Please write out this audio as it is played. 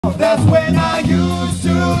That's when I used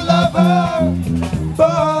to love her,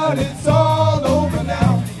 but it's all over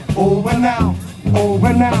now. Over now,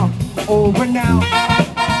 over now, over now.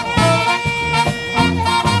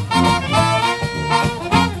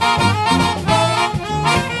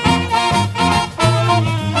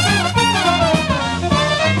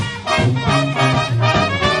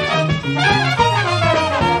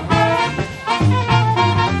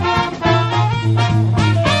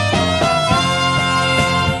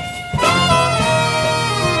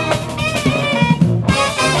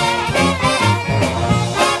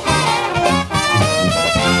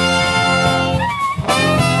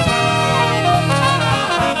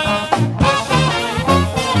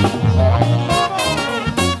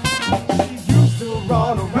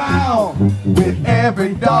 With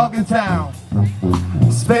every dog in town,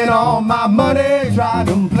 spent all my money trying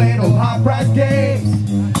to play those high price games.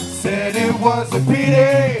 Said it was a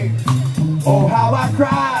pity, oh how I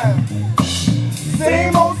cried.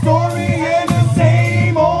 Same old story and the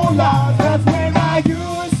same old lies. That's when I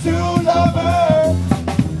used to love her,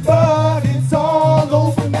 but it's all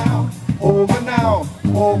over now. Over now,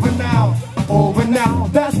 over now, over now.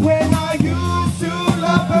 That's when I used to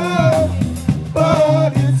love her,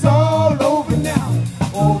 but it's all over now.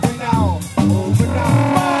 Over now, over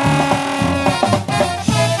now.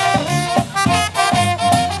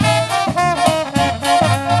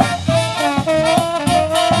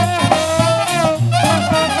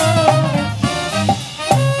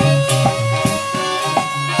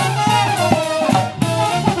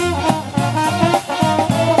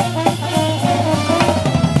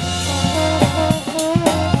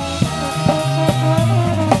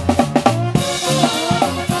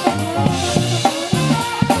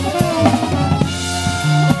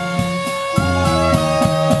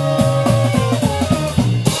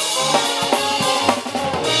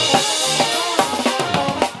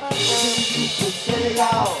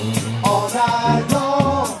 All night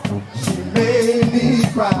long, she made me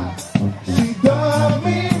cry. She done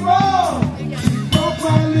me wrong. She broke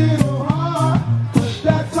my little heart, but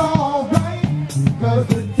that's alright, 'cause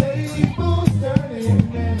the table's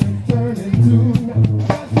turning and it's turning too.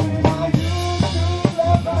 That's when I used to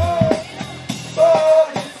love her, but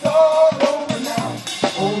it's all over now.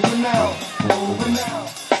 Over now, over now,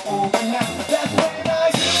 over now. That's when I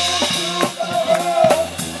used to love her,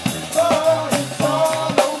 but it's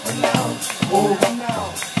all over now. Over now,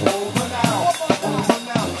 over now, over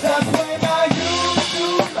now. That's when I used to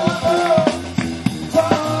love her,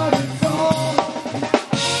 but it's all over now.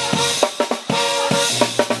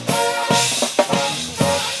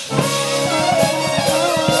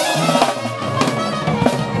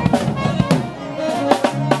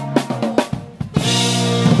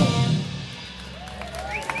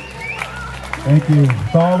 Thank you.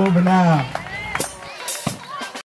 It's all over now.